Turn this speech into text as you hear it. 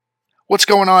What's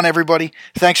going on, everybody?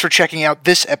 Thanks for checking out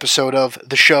this episode of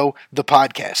The Show, the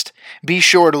podcast. Be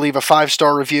sure to leave a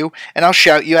 5-star review, and I'll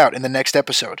shout you out in the next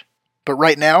episode. But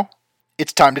right now,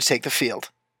 it's time to take the field.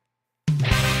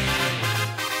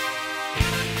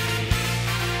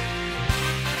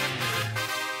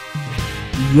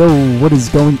 Yo, what is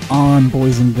going on,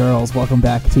 boys and girls? Welcome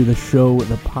back to The Show,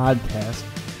 the podcast.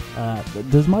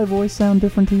 Does my voice sound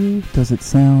different to you? Does it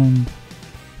sound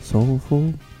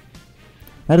soulful?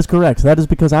 That is correct. That is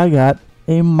because I got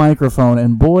a microphone,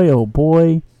 and boy, oh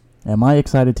boy, am I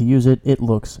excited to use it. It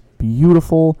looks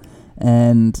beautiful,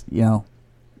 and,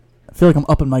 I feel like I'm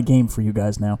upping my game for you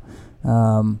guys now.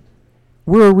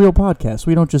 We're a real podcast.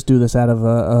 We don't just do this out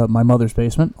of my mother's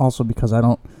basement, also because I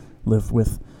don't live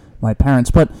with my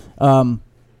parents, but, we're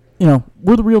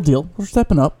the real deal. We're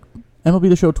stepping up. MLB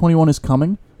The Show 21 is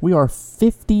coming. We are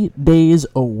 50 days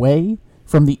away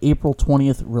from the April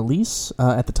 20th release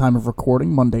at the time of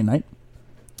recording, Monday night.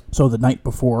 So the night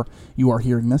before you are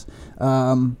hearing this.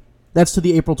 That's to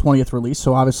the April 20th release,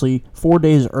 so obviously 4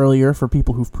 days earlier for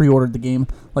people who've pre-ordered the game,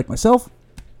 like myself.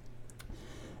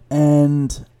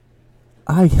 And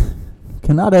I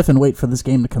cannot effing wait for this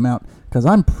game to come out, because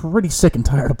I'm pretty sick and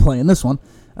tired of playing this one.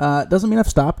 Doesn't mean I've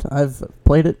stopped. I've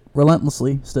played it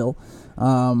relentlessly still.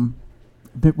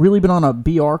 Really been on a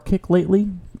BR kick lately,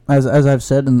 as I've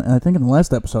said, and I think in the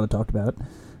last episode I talked about it.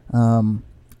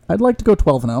 I'd like to go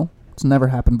 12-0. It's never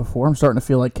happened before. I'm starting to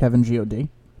feel like Kevin G.O.D.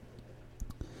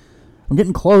 I'm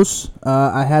getting close.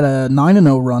 I had a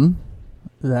 9-0 run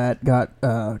that got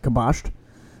kiboshed.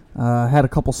 Had a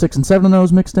couple 6 and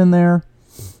 7-0s mixed in there.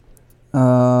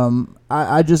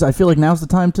 I feel like now's the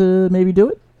time to maybe do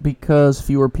it, because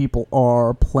fewer people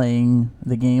are playing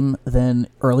the game than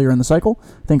earlier in the cycle.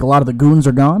 I think a lot of the goons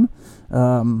are gone.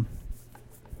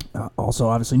 Also,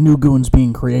 obviously, new goons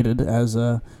being created as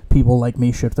people like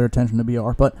me shift their attention to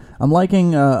BR. But I'm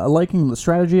liking the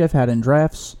strategy I've had in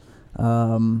drafts.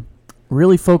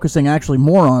 Really focusing actually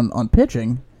more on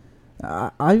pitching.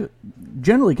 I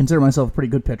generally consider myself a pretty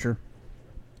good pitcher,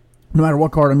 no matter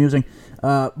what card I'm using.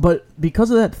 But because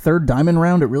of that third diamond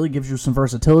round, it really gives you some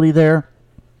versatility there.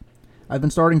 I've been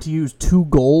starting to use two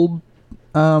gold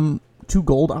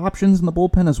options in the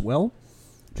bullpen as well,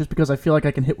 just because I feel like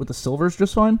I can hit with the silvers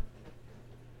just fine.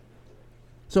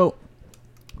 So,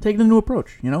 taking a new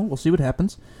approach, we'll see what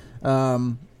happens.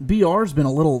 BR's been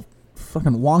a little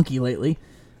fucking wonky lately.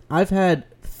 I've had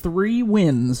 3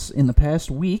 wins in the past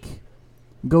week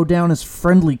go down as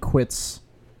friendly quits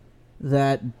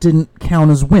that didn't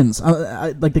count as wins.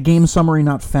 Like the game summary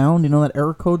not found, that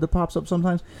error code that pops up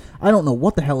sometimes. I don't know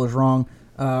what the hell is wrong.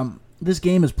 This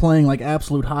game is playing like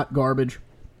absolute hot garbage.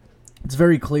 It's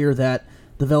very clear that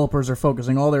developers are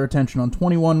focusing all their attention on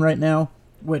 21 right now,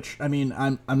 which,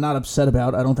 I'm not upset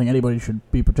about. I don't think anybody should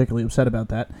be particularly upset about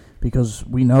that, because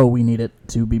we know we need it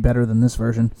to be better than this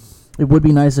version. It would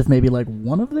be nice if maybe like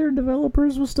one of their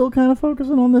developers was still kind of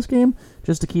focusing on this game,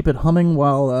 just to keep it humming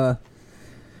while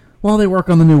they work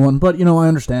on the new one. But, I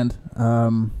understand.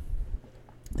 The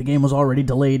game was already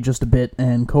delayed just a bit,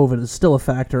 and COVID is still a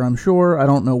factor, I'm sure. I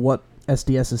don't know what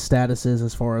SDS's status is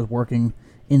as far as working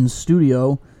in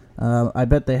studio. I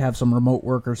bet they have some remote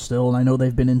workers still, and I know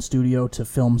they've been in studio to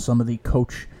film some of the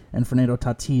Coach and Fernando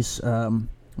Tatis, I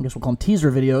guess we'll call them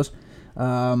teaser videos.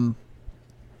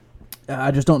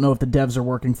 I just don't know if the devs are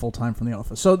working full-time from the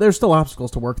office. So there's still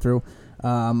obstacles to work through.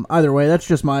 Either way, that's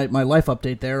just my life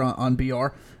update there on BR.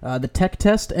 The tech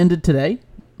test ended today,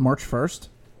 March 1st.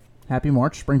 Happy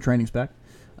March. Spring training's back.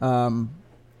 The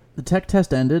tech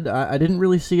test ended. I didn't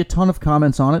really see a ton of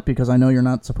comments on it because I know you're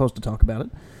not supposed to talk about it.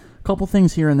 A couple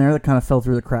things here and there that kind of fell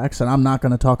through the cracks, and I'm not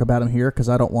going to talk about them here because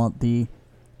I don't want the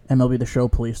MLB The Show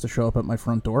police to show up at my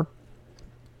front door.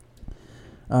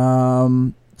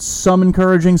 Some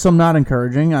encouraging, some not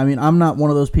encouraging. I'm not one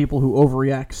of those people who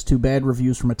overreacts to bad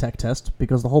reviews from a tech test,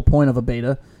 because the whole point of a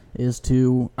beta is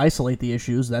to isolate the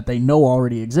issues that they know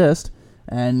already exist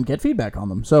and get feedback on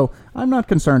them. So I'm not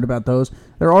concerned about those.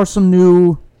 There are some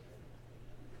new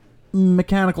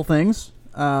mechanical things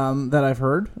that I've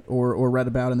heard or read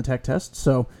about in the tech test.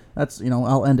 So that's,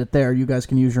 I'll end it there. You guys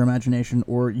can use your imagination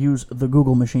or use the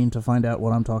Google machine to find out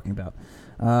what I'm talking about.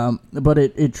 But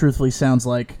it truthfully sounds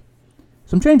like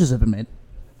some changes have been made.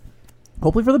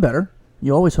 Hopefully for the better.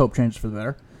 You always hope changes for the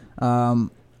better.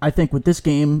 I think with this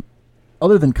game,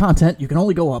 other than content, you can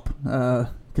only go up.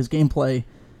 Because gameplay,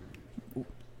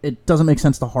 it doesn't make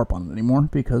sense to harp on it anymore,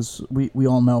 because we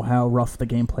all know how rough the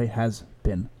gameplay has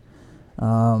been.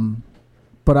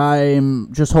 But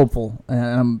I'm just hopeful, and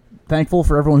I'm thankful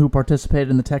for everyone who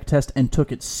participated in the tech test and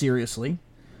took it seriously.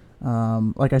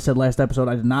 Like I said last episode,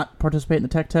 I did not participate in the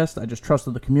tech test. I just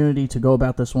trusted the community to go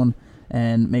about this one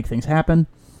and make things happen.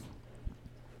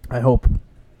 I hope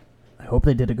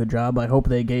they did a good job. I hope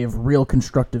they gave real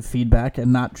constructive feedback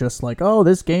and not just like, oh,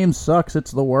 this game sucks,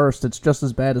 it's the worst, it's just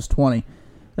as bad as 20.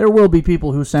 There will be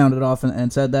people who sounded off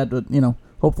and said that, but,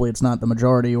 hopefully it's not the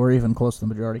majority or even close to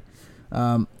the majority.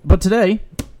 But today,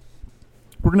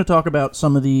 we're going to talk about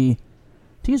some of the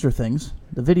teaser things,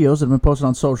 the videos that have been posted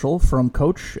on social from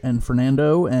Coach and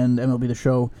Fernando and MLB The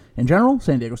Show in general,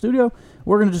 San Diego studio.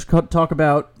 We're going to just talk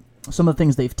about some of the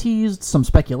things they've teased, some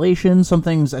speculation, some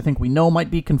things I think we know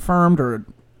might be confirmed, or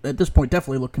at this point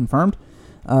definitely look confirmed.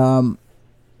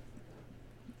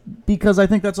 Because I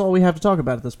think that's all we have to talk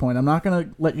about at this point. I'm not going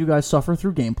to let you guys suffer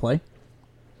through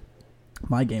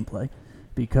my gameplay,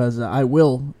 because I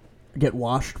will get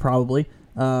washed probably.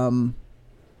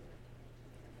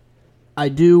 I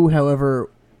do, however,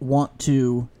 want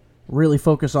to really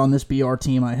focus on this BR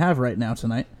team I have right now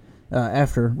tonight,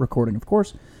 after recording, of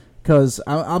course, because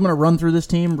I'm going to run through this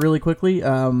team really quickly,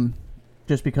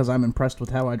 just because I'm impressed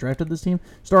with how I drafted this team.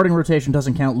 Starting rotation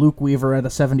doesn't count. Luke Weaver at a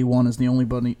 71 is the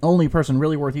only person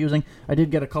really worth using. I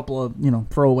did get a couple of,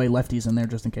 throwaway lefties in there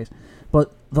just in case.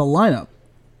 But the lineup,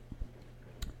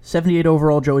 78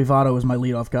 overall Joey Votto is my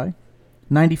leadoff guy,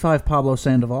 95 Pablo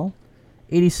Sandoval,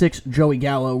 86 Joey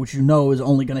Gallo, which is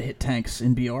only going to hit tanks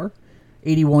in BR,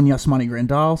 81 Yasmani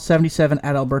Grandal, 77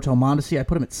 Adalberto Mondesi. I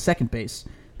put him at second base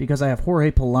because I have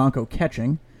Jorge Polanco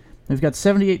catching. We've got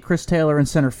 78 Chris Taylor in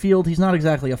center field. He's not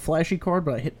exactly a flashy card,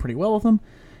 but I hit pretty well with him.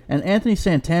 And Anthony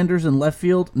Santander's in left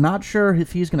field. Not sure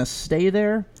if he's going to stay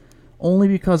there, only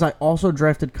because I also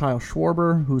drafted Kyle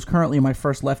Schwarber, who's currently my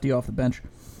first lefty off the bench.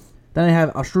 Then I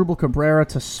have Asdrubal Cabrera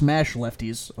to smash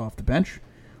lefties off the bench.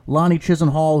 Lonnie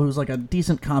Chisenhall, who's like a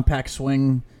decent compact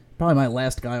swing, probably my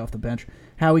last guy off the bench.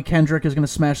 Howie Kendrick is going to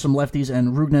smash some lefties,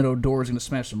 and Rougned Odor is going to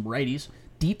smash some righties.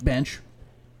 Deep bench.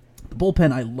 The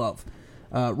bullpen I love.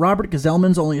 Robert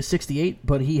Gazelman's only a 68,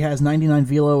 but he has 99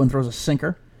 velo and throws a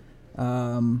sinker.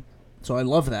 So I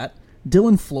love that.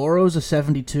 Dylan Floro's a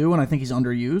 72, and I think he's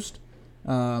underused.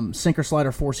 Sinker,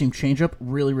 slider, four-seam changeup.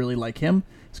 Really, really like him.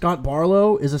 Scott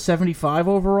Barlow is a 75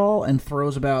 overall and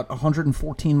throws about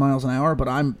 114 miles an hour, but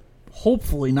I'm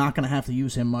hopefully not going to have to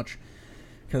use him much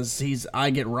because I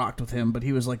get rocked with him, but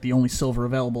he was like the only silver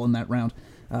available in that round.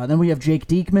 Then we have Jake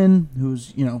Diekman,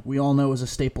 who's, we all know is a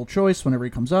staple choice whenever he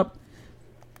comes up.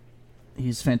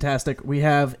 He's fantastic. We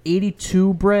have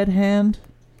 82 Brad Hand.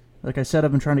 Like I said,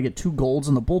 I've been trying to get 2 golds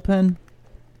in the bullpen.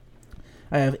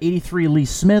 I have 83 Lee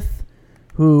Smith,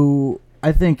 who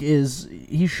I think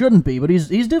he shouldn't be, but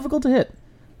he's difficult to hit.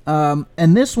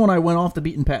 And this one I went off the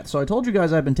beaten path. So I told you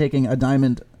guys I've been taking a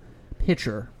diamond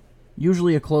pitcher,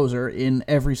 usually a closer, in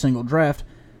every single draft.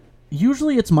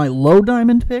 Usually it's my low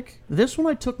diamond pick. This one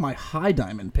I took my high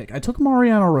diamond pick. I took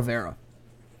Mariano Rivera.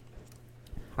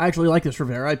 I actually like this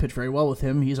Rivera. I pitch very well with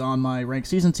him. He's on my ranked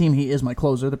season team. He is my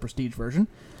closer, the prestige version.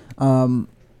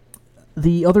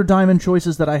 The other diamond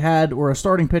choices that I had were a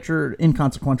starting pitcher,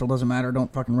 inconsequential, doesn't matter,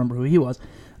 don't fucking remember who he was.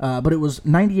 But it was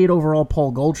 98 overall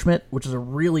Paul Goldschmidt, which is a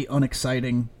really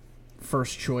unexciting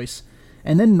first choice.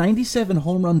 And then 97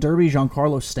 home run derby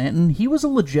Giancarlo Stanton. He was a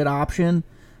legit option.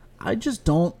 I just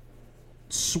don't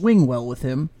swing well with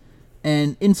him.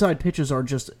 And inside pitches are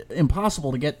just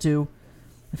impossible to get to.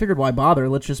 I figured why bother?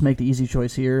 Let's just make the easy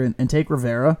choice here and take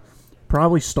Rivera.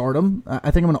 Probably start him.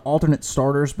 I think I'm going to alternate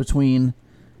starters between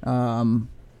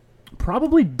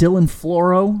probably Dylan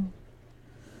Floro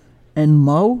and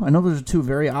Mo. I know those are two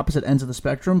very opposite ends of the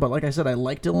spectrum, but like I said, I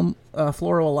like Dylan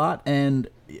Floro a lot. And,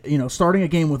 starting a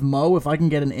game with Mo, if I can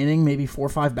get an inning, maybe 4 or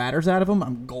 5 batters out of him,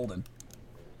 I'm golden.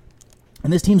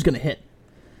 And this team's going to hit.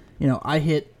 I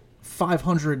hit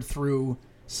 500 through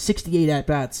 68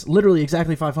 at-bats, literally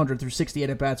exactly 500 through 68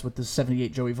 at-bats with this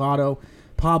 78 Joey Votto.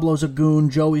 Pablo's a goon,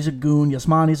 Joey's a goon,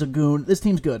 Yasmani's a goon. This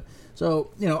team's good.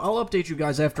 So, I'll update you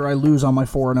guys after I lose on my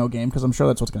 4-0 game, because I'm sure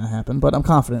that's what's going to happen, but I'm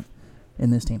confident in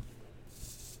this team.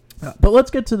 But let's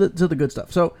get to the good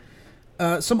stuff. So,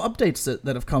 some updates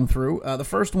that have come through. The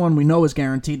first one we know is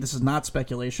guaranteed. This is not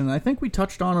speculation. I think we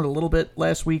touched on it a little bit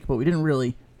last week, but we didn't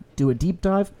really do a deep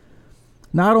dive.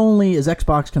 Not only is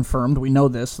Xbox confirmed, we know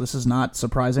this. This is not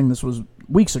surprising. This was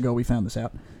weeks ago we found this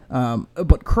out.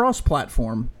 But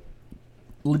cross-platform,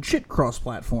 legit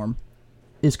cross-platform,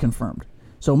 is confirmed.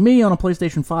 So me on a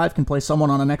PlayStation 5 can play someone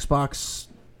on an Xbox.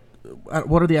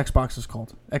 What are the Xboxes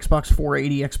called? Xbox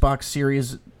 480, Xbox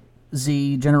Series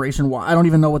Z, Generation Y. I don't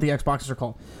even know what the Xboxes are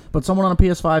called. But someone on a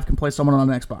PS5 can play someone on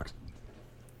an Xbox.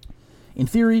 In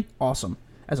theory, awesome.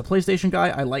 As a PlayStation guy,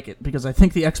 I like it because I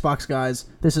think the Xbox guys,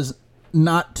 this is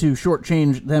not to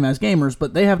shortchange them as gamers,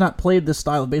 but they have not played this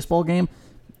style of baseball game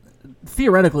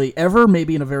theoretically ever,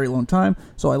 maybe in a very long time.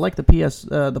 So I like the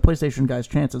PlayStation guys'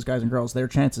 chances, guys and girls, their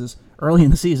chances early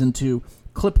in the season to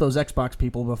clip those Xbox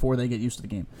people before they get used to the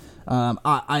game.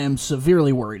 I am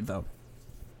severely worried, though,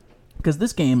 because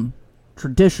this game,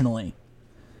 traditionally,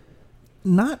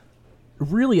 not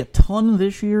really a ton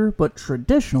this year, but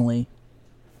traditionally,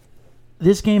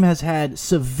 this game has had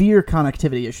severe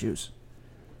connectivity issues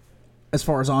as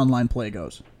far as online play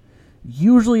goes.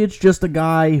 Usually it's just a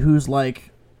guy who's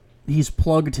like, he's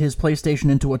plugged his PlayStation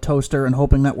into a toaster and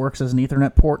hoping that works as an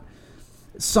Ethernet port.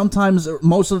 Sometimes,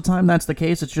 most of the time, that's the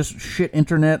case. It's just shit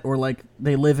internet, or like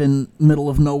they live in middle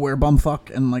of nowhere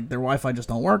bumfuck and like their Wi-Fi just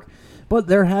don't work. But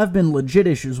there have been legit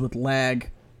issues with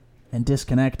lag and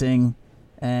disconnecting,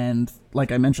 and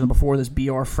like I mentioned before, this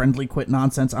BR friendly quit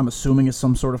nonsense, I'm assuming is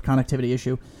some sort of connectivity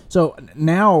issue. So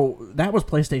now, that was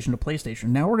PlayStation to PlayStation.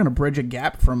 Now we're going to bridge a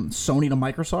gap from Sony to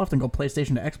Microsoft and go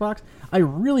PlayStation to Xbox. I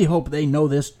really hope they know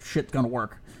this shit's going to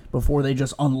work before they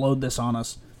just unload this on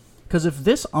us. Because if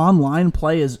this online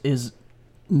play is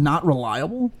not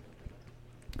reliable,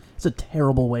 it's a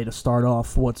terrible way to start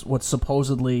off what's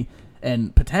supposedly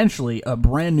and potentially a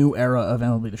brand new era of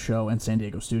MLB The Show and San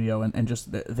Diego Studio and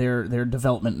just their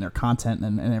development and their content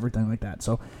and everything like that.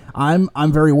 So I'm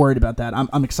very worried about that.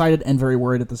 I'm excited and very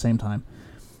worried at the same time.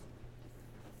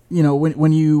 You know,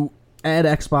 when you add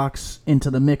Xbox into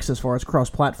the mix as far as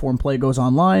cross-platform play goes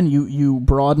online, you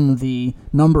broaden the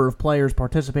number of players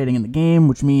participating in the game,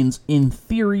 which means, in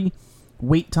theory,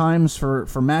 wait times for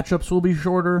matchups will be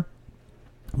shorter.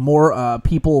 More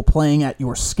people playing at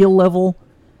your skill level.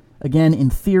 Again, in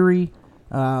theory,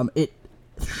 it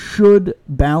should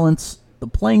balance the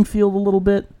playing field a little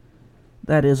bit.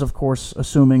 That is, of course,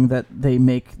 assuming that they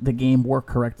make the game work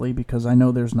correctly, because I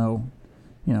know there's no,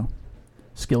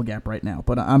 skill gap right now.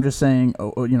 But I'm just saying,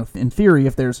 in theory,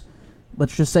 if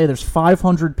let's just say there's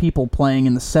 500 people playing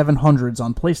in the 700s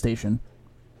on PlayStation,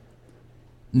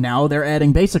 now they're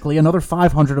adding basically another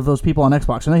 500 of those people on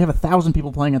Xbox, and they have 1,000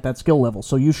 people playing at that skill level.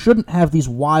 So you shouldn't have these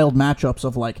wild matchups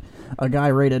of like a guy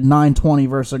rated 920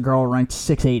 versus a girl ranked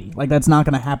 680. Like, that's not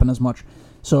going to happen as much.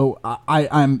 So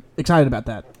I'm excited about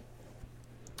that.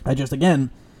 Again,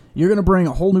 you're going to bring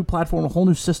a whole new platform, a whole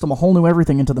new system, a whole new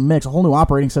everything into the mix, a whole new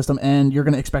operating system, and you're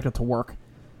going to expect it to work.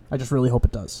 I just really hope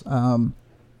it does.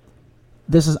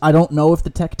 I don't know if the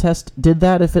tech test did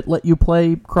that, if it let you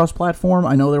play cross-platform.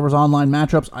 I know there was online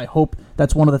matchups. I hope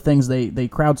that's one of the things they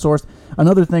crowdsourced.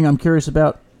 Another thing I'm curious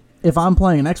about, if I'm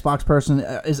playing an Xbox person,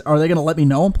 are they going to let me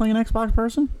know I'm playing an Xbox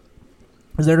person?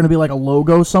 Is there going to be like a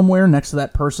logo somewhere next to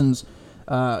that person's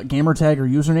gamer tag or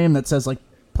username that says like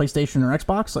PlayStation or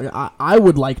Xbox? Like, I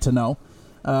would like to know.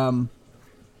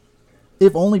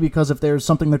 If only because if there's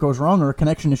something that goes wrong or a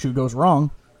connection issue goes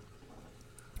wrong,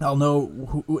 I'll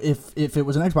know if it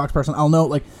was an Xbox person. I'll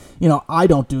know, I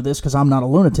don't do this because I'm not a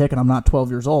lunatic and I'm not 12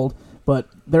 years old, but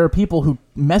there are people who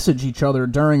message each other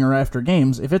during or after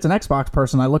games. If it's an Xbox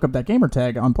person, I look up that gamer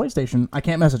tag on PlayStation, I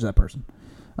can't message that person.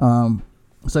 So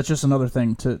that's just another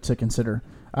thing to consider.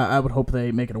 I would hope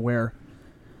they make it aware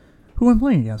who I'm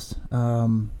playing against.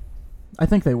 I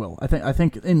think they will. I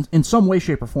think in some way,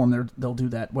 shape, or form they'll do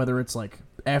that. Whether it's like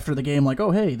after the game, like,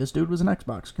 oh hey, this dude was an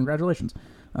Xbox, congratulations,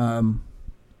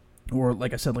 or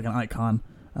like I said, like an icon.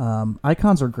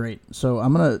 Icons are great. So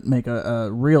I'm gonna make a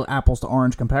real apples to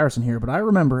orange comparison here. But I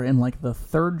remember in like the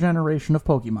third generation of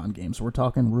Pokemon games, we're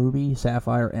talking Ruby,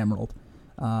 Sapphire, Emerald.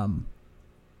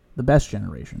 The best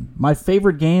generation. My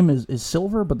favorite game is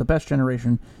Silver, but the best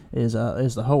generation is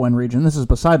the Hoenn region. This is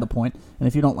beside the point, and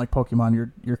if you don't like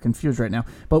Pokemon, you're confused right now.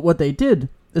 But what they did,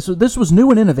 this was new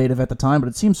and innovative at the time, but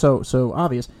it seems so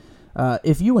obvious.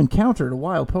 If you encountered a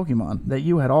wild Pokemon that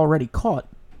you had already caught,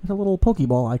 it had a little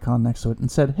Pokeball icon next to it and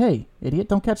said, "Hey, idiot,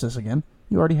 don't catch this again.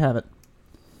 You already have it."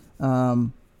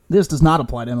 This does not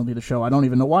apply to MLB The Show. I don't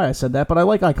even know why I said that, but I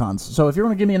like icons. So if you're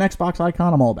going to give me an Xbox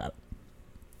icon, I'm all about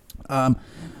it.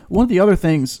 One of the other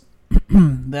things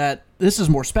that this is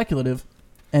more speculative,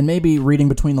 and maybe reading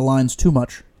between the lines too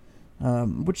much,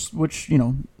 which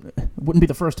wouldn't be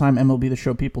the first time MLB The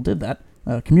Show people did that,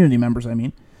 community members, I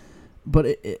mean.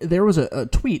 But there was a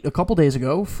tweet a couple days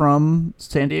ago from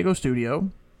San Diego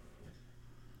Studio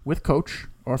with Coach,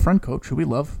 our friend Coach, who we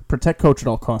love. Protect Coach at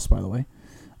all costs, by the way.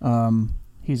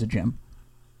 He's a gem.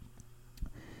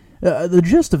 The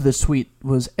gist of this tweet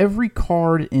was every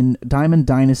card in Diamond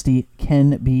Dynasty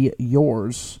can be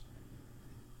yours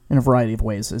in a variety of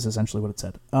ways, is essentially what it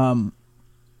said.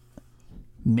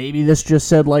 Maybe this just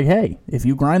said, like, hey, if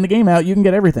you grind the game out, you can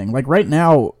get everything. Like, right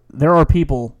now, there are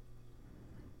people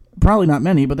probably not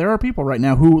many, but there are people right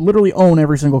now who literally own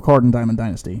every single card in Diamond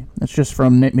Dynasty. It's just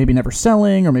from maybe never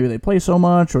selling, or maybe they play so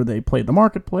much, or they play at the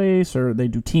marketplace, or they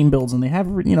do team builds and they have,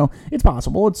 it's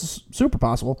possible. It's super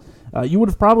possible. You would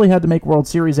have probably had to make World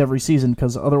Series every season,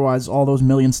 because otherwise all those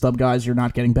million stub guys you're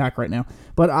not getting back right now.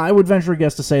 But I would venture a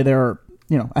guess to say there are,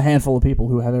 a handful of people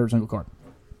who have every single card.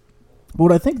 But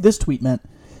what I think this tweet meant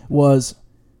was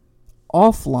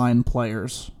offline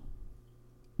players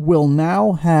will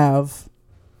now have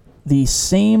the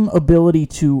same ability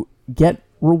to get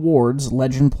rewards,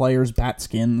 legend players, bat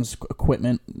skins,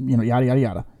 equipment, yada, yada,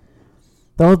 yada.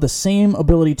 They'll have the same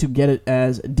ability to get it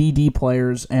as DD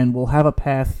players, and will have a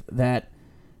path that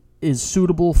is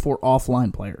suitable for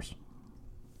offline players.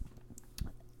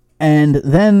 And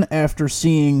then after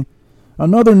seeing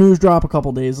another news drop a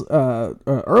couple days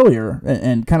earlier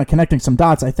and kind of connecting some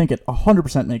dots, I think it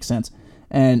 100% makes sense.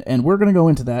 And we're going to go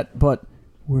into that, but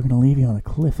we're going to leave you on a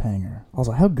cliffhanger.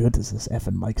 Also, how good does this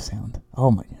effing mic sound?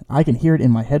 Oh my, I can hear it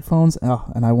in my headphones,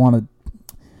 and I want to...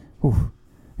 I'm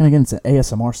going to get into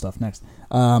ASMR stuff next.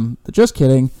 Just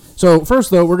kidding. So first,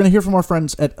 though, we're going to hear from our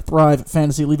friends at Thrive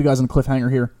Fantasy. Leave you guys on a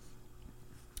cliffhanger here.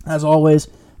 As always,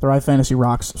 Thrive Fantasy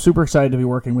rocks. Super excited to be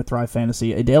working with Thrive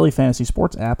Fantasy, a daily fantasy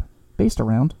sports app based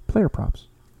around player props.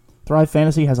 Thrive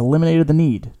Fantasy has eliminated the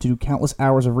need to do countless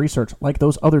hours of research like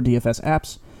those other DFS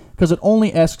apps, because it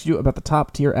only asks you about the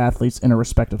top-tier athletes in a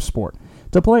respective sport.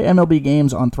 To play MLB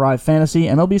games on Thrive Fantasy,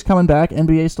 MLB's coming back,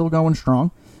 NBA still going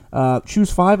strong.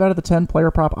 Choose 5 out of the 10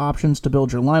 player prop options to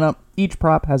build your lineup. Each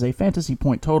prop has a fantasy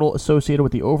point total associated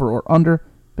with the over or under,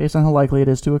 based on how likely it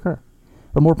is to occur.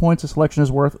 The more points a selection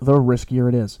is worth, the riskier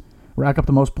it is. Rack up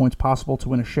the most points possible to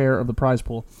win a share of the prize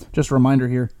pool. Just a reminder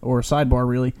here, or a sidebar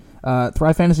really,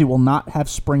 Thrive Fantasy will not have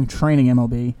spring training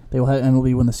MLB. They will have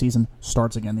MLB when the season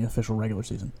starts again, the official regular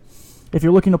season. If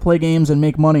you're looking to play games and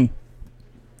make money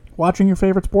watching your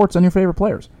favorite sports and your favorite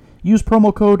players, use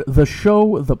promo code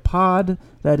THESHOWTHEPOD.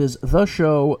 That is The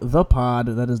Show, The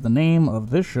Pod. That is the name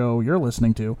of this show you're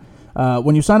listening to.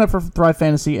 When you sign up for Thrive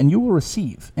Fantasy, and you will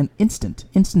receive an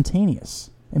instantaneous,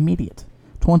 immediate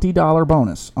 $20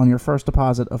 bonus on your first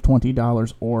deposit of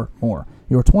 $20 or more.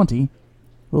 Your 20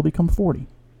 will become 40.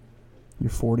 Your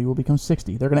 40 will become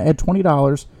 60. They're going to add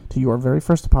 $20 to your very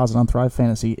first deposit on Thrive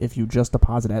Fantasy if you just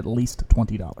deposit at least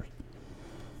 $20.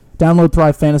 Download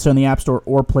Thrive Fantasy on the App Store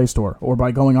or Play Store, or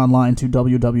by going online to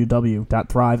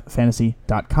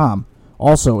www.thrivefantasy.com.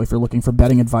 Also, if you're looking for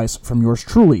betting advice from yours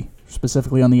truly,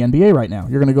 specifically on the NBA right now,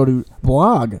 you're going to go to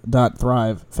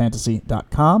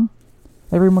blog.thrivefantasy.com.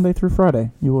 Every Monday through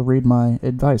Friday, you will read my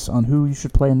advice on who you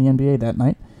should play in the NBA that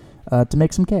night to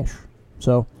make some cash.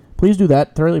 So please do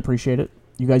that. Thoroughly appreciate it.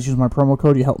 You guys use my promo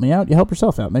code. You help me out. You help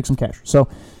yourself out. Make some cash. So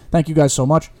thank you guys so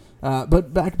much.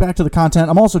 But back to the content.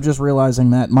 I'm also just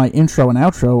realizing that my intro and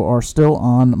outro are still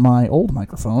on my old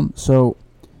microphone. So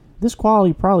this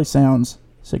quality probably sounds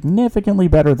significantly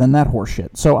better than that horse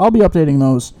shit. So I'll be updating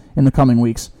those in the coming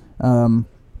weeks. Some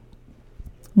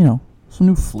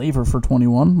new flavor for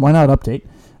 21. Why not update?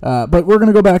 But we're going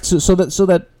to go back to so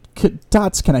that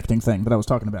dots connecting thing that I was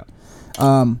talking about.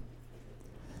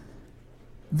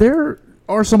 There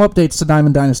are some updates to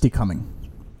Diamond Dynasty coming,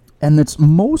 and it's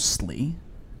mostly,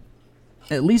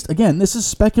 at least again, this is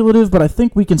speculative, but I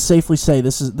think we can safely say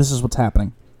this is what's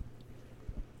happening.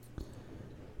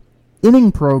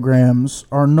 Inning programs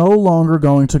are no longer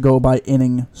going to go by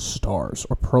inning stars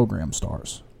or program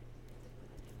stars.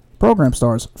 Program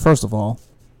stars, first of all,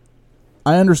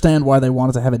 I understand why they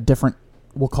wanted to have a different,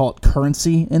 we'll call it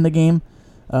currency in the game,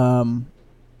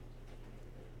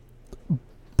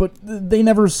 but they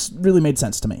never really made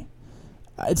sense to me.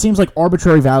 It seems like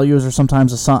arbitrary values are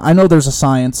sometimes I know there's a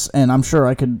science, and I'm sure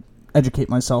I could educate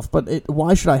myself, but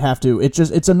why should I have to?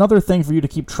 It's another thing for you to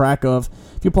keep track of.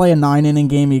 If you play a 9-inning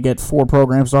game, you get 4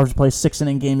 program stars. If you play a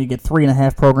 6-inning game, you get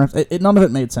 3.5 programs. None of it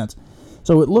made sense.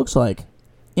 So it looks like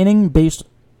inning-based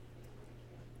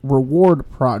reward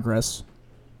progress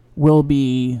will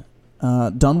be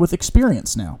done with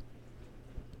experience now.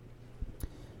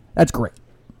 That's great.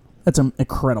 That's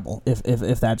incredible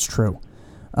if that's true.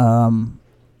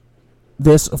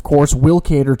 This, of course, will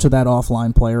cater to that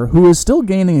offline player who is still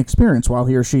gaining experience while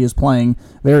he or she is playing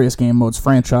various game modes,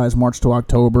 franchise, March to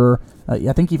October,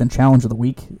 I think even Challenge of the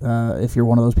Week. If you're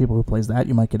one of those people who plays that,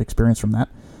 you might get experience from that.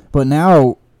 But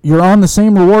now you're on the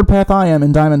same reward path I am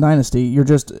in Diamond Dynasty. You're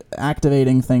just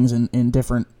activating things in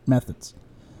different methods.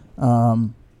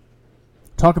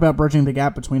 Talk about bridging the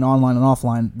gap between online and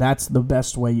offline. That's the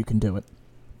best way you can do it.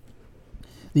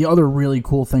 The other really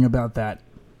cool thing about that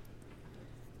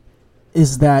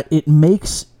is that it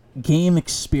makes game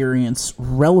experience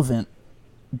relevant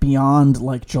beyond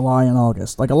like July and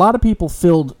August. Like a lot of people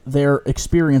filled their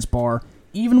experience bar,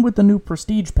 even with the new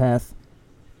Prestige Path,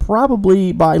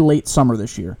 probably by late summer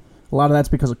this year. A lot of that's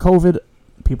because of COVID.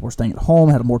 People were staying at home,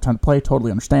 had more time to play.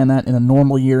 Totally understand that. In a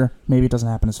normal year, maybe it doesn't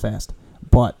happen as fast.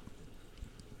 But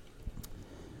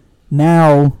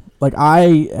now, like,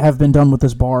 I have been done with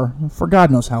this bar for God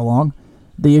knows how long.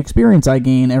 The experience I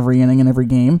gain every inning and every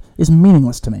game is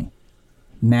meaningless to me.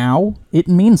 Now, it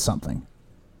means something.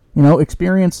 You know,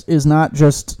 experience is not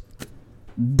just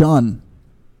done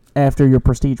after your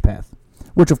Prestige Path.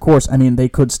 Which, of course, I mean, they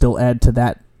could still add to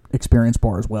that experience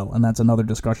bar as well, and that's another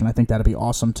discussion. I think that'd be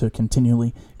awesome to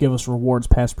continually give us rewards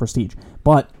past Prestige.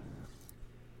 But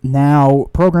now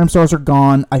program stars are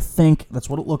gone. I think that's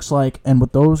what it looks like, and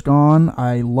with those gone,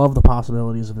 I love the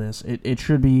possibilities of this. It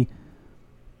should be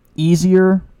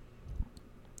easier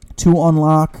to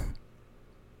unlock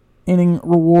inning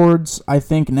rewards. I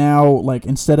think now, like,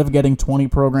 instead of getting 20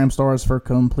 program stars for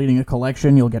completing a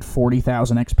collection, you'll get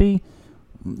 40,000 XP.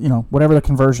 You know, whatever the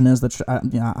conversion is, that's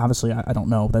obviously I don't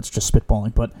know. That's just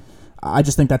spitballing, but I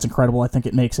just think that's incredible. I think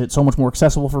it makes it so much more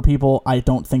accessible for people. I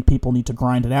don't think people need to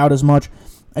grind it out as much.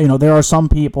 You know, there are some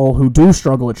people who do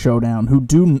struggle at Showdown,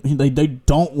 they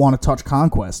don't want to touch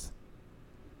Conquest,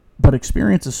 but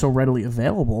experience is so readily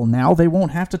available. Now they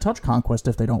won't have to touch Conquest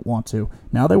if they don't want to.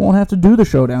 Now they won't have to do the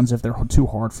Showdowns if they're too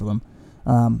hard for them.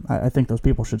 I think those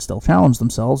people should still challenge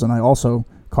themselves, and I also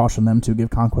caution them to give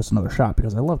Conquest another shot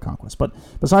because I love Conquest. But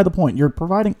beside the point, you're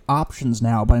providing options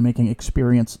now by making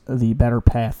experience the better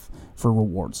path for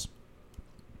rewards.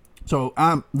 So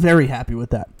I'm very happy with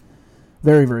that.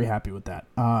 Very, very happy with that.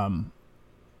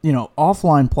 You know,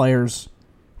 offline players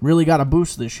really got a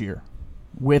boost this year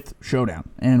with Showdown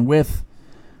and with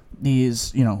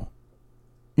these, you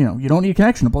don't need a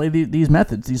connection to play these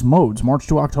methods, these modes, March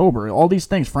to October, all these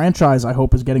things. Franchise, I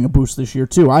hope, is getting a boost this year,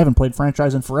 too. I haven't played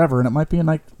Franchise in forever, and it might be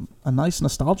a nice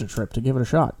nostalgia trip to give it a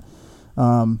shot.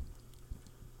 But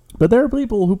there are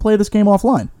people who play this game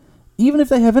offline. Even if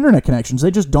they have internet connections, they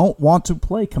just don't want to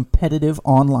play competitive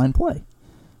online play.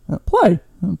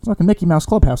 It's like a Mickey Mouse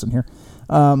Clubhouse in here.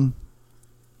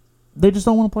 They just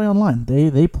don't want to play online.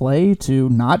 They play to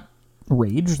not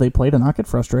rage. They play to not get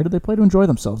frustrated. They play to enjoy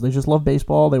themselves. They just love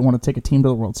baseball. They want to take a team to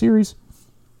the World Series.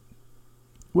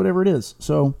 Whatever it is.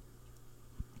 So,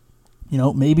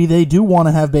 maybe they do want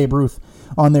to have Babe Ruth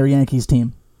on their Yankees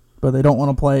team, but they don't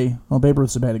want to play. Well, Babe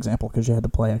Ruth's a bad example because you had to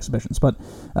play exhibitions. But,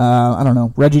 I don't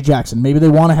know, Reggie Jackson. Maybe they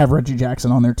want to have Reggie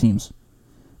Jackson on their teams.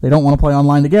 They don't want to play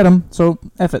online to get him, so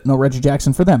F it, no Reggie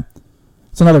Jackson for them.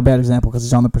 It's another bad example because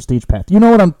he's on the Prestige Path. You know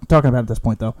what I'm talking about at this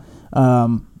point, though.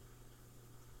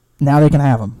 Now they can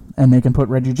have him, and they can put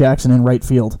Reggie Jackson in right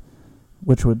field,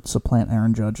 which would supplant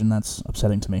Aaron Judge, and that's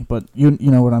upsetting to me. But you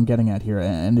know what I'm getting at here,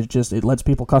 and it lets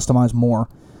people customize more.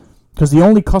 Because the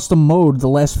only custom mode the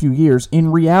last few years,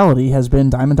 in reality, has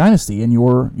been Diamond Dynasty, and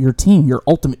your team, your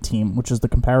ultimate team, which is the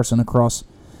comparison across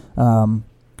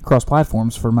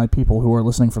platforms for my people who are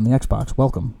listening from the Xbox.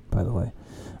 Welcome, by the way.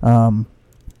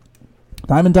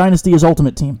 Diamond Dynasty is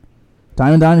Ultimate Team.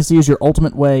 Diamond Dynasty is your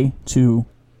ultimate way to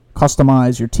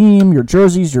customize your team, your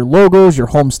jerseys, your logos, your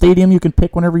home stadium you can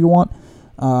pick whenever you want.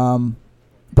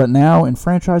 But now in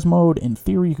franchise mode, in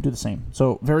theory, you can do the same.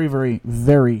 So very, very,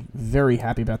 very, very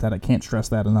happy about that. I can't stress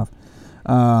that enough.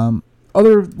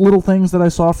 Other little things that I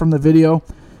saw from the video,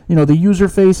 the user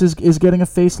face is getting a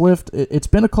facelift. It's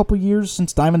been a couple years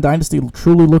since Diamond Dynasty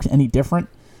truly looked any different.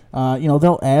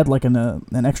 They'll add like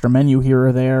an extra menu here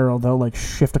or there, or they'll like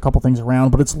shift a couple things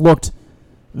around, but it's looked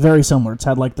very similar. It's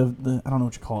had like the I don't know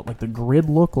what you call it, like the grid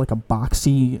look, like a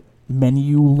boxy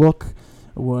menu look.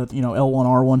 With L1,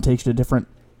 R1 takes you to different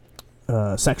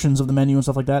sections of the menu and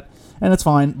stuff like that, and it's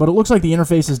fine. But it looks like the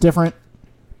interface is different.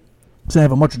 So they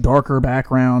have a much darker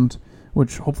background,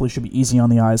 which hopefully should be easy on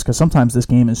the eyes, because sometimes this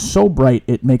game is so bright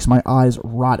it makes my eyes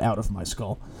rot out of my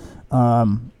skull.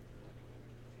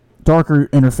 Darker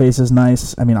interface is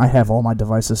nice. I mean, I have all my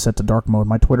devices set to dark mode.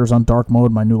 My Twitter's on dark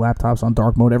mode. My new laptop's on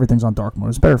dark mode. Everything's on dark mode.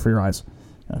 It's better for your eyes,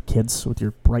 kids, with your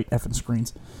bright effing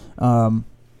screens.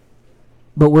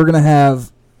 But we're going to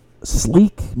have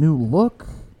sleek new look.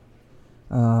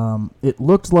 It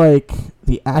looked like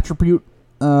the attribute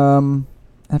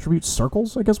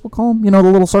circles, I guess we'll call them. The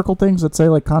little circle things that say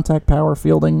like contact, power,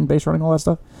 fielding, base running, all that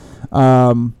stuff.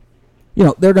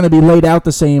 They're going to be laid out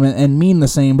the same and mean the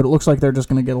same, but it looks like they're just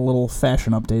going to get a little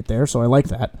fashion update there, so I like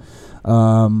that.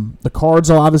 The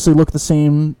cards will obviously look the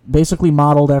same, basically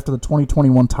modeled after the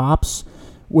 2021 Topps,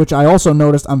 which I also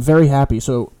noticed. I'm very happy.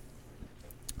 So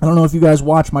I don't know if you guys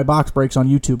watch my box breaks on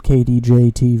YouTube,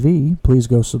 KDJ TV. Please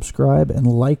go subscribe and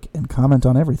like and comment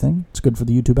on everything. It's good for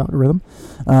the YouTube algorithm.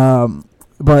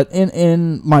 But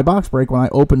in my box break, when I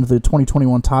opened the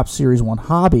 2021 Topps Series 1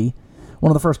 Hobby, one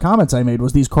of the first comments I made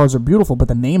was, these cards are beautiful, but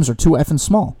the names are too effing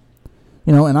small.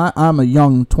 You know, and I'm a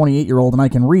young 28-year-old, and I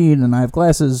can read, and I have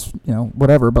glasses, you know,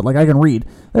 whatever, but, like, I can read.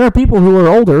 There are people who are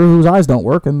older whose eyes don't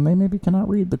work, and they maybe cannot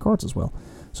read the cards as well.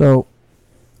 So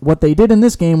what they did in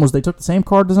this game was they took the same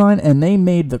card design, and they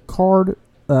made the card,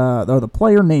 or the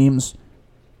player names,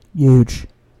 huge.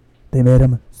 They made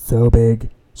them so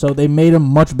big. So they made them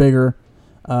much bigger.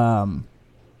 Thank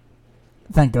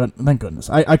goodness.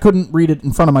 I couldn't read it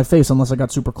in front of my face unless I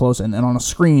got super close, and on a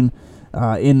screen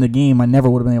in the game, I never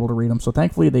would have been able to read them. So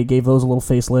thankfully, they gave those a little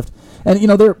facelift. And, you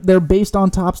know, they're based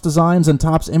on Topps designs and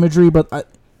Topps imagery, but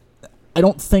I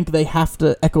don't think they have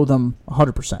to echo them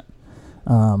 100%.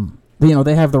 You know,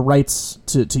 they have the rights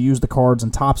to use the cards,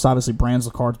 and Topps obviously brands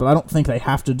the cards, but I don't think they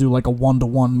have to do like a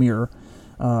one-to-one mirror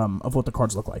of what the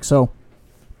cards look like. So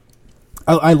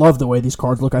I love the way these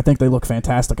cards look. I think they look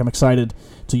fantastic. I'm excited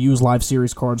to use Live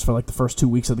Series cards for like the first 2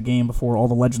 weeks of the game before all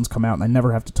the Legends come out, and I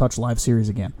never have to touch Live Series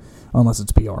again, unless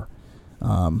it's PR.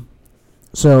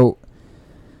 So,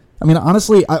 I mean,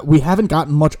 honestly, we haven't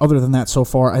gotten much other than that so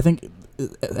far. I think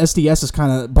SDS has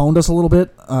kind of boned us a little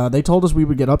bit. They told us we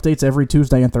would get updates every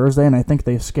Tuesday and Thursday, and I think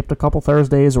they skipped a couple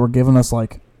Thursdays or given us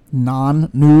like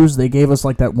non-news. They gave us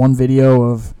like that one video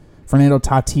of Fernando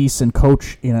Tatis and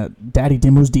Coach in a Daddy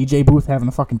Dimu's DJ booth having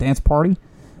a fucking dance party.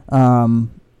 And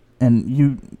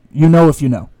you know if you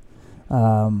know.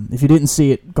 If you didn't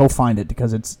see it, go find it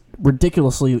because it's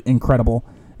ridiculously incredible.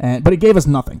 But it gave us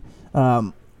nothing.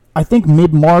 I think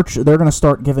mid-March they're going to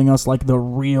start giving us like the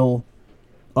real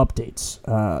updates.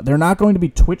 They're not going to be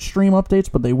Twitch stream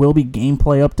updates, but they will be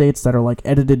gameplay updates that are like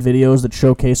edited videos that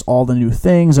showcase all the new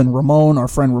things, and Ramon, our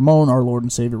friend Ramon, our Lord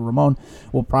and Savior Ramon,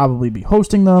 will probably be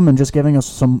hosting them and just giving us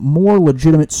some more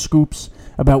legitimate scoops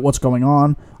about what's going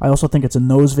on. I also think it's in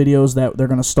those videos that they're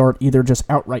going to start either just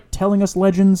outright telling us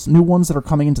Legends, new ones that are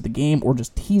coming into the game, or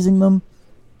just teasing them.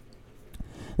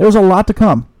 There's a lot to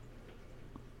come.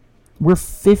 We're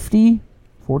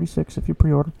 46 if you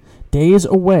pre-order, days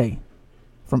away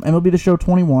from MLB The Show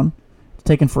 21. It's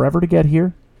taken forever to get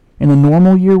here. In a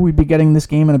normal year, we'd be getting this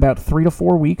game in about 3 to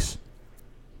 4 weeks.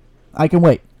 I can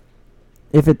wait.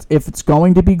 If it's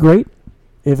going to be great,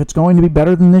 if it's going to be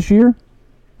better than this year,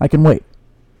 I can wait.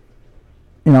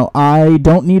 You know, I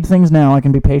don't need things now. I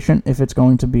can be patient if it's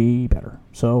going to be better.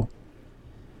 So,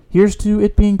 here's to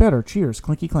it being better. Cheers.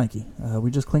 Clinky clanky.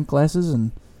 We just clinked glasses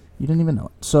and you didn't even know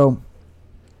it. So,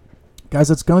 guys,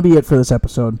 that's going to be it for this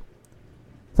episode.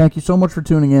 Thank you so much for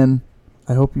tuning in.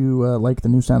 I hope you like the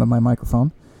new sound of my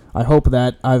microphone. I hope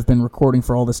that I've been recording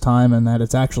for all this time and that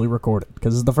it's actually recorded,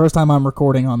 because it's the first time I'm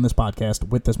recording on this podcast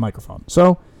with this microphone.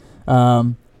 So,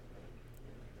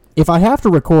 if I have to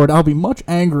record, I'll be much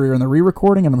angrier in the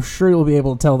re-recording, and I'm sure you'll be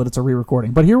able to tell that it's a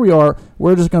re-recording. But here we are.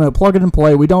 We're just going to plug it and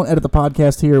play. We don't edit the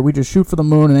podcast here. We just shoot for the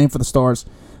moon and aim for the stars.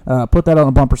 Put that on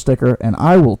a bumper sticker, and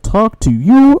I will talk to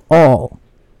you all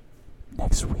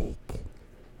next week.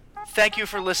 Thank you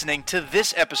for listening to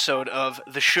this episode of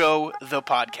The Show, the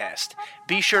Podcast.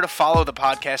 Be sure to follow the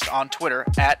podcast on Twitter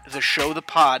at The Show, the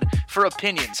Pod for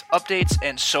opinions, updates,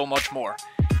 and so much more.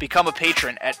 Become a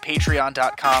patron at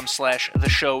patreon.com/The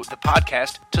Show, the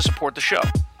Podcast to support the show.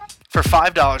 For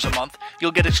 $5 a month,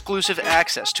 you'll get exclusive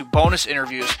access to bonus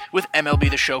interviews with MLB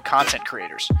The Show content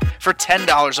creators. For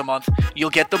 $10 a month, you'll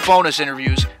get the bonus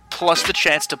interviews plus the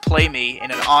chance to play me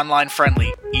in an online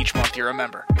friendly each month you're a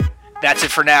member. That's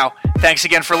it for now. Thanks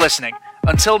again for listening.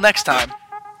 Until next time,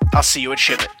 I'll see you at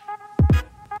Ship It.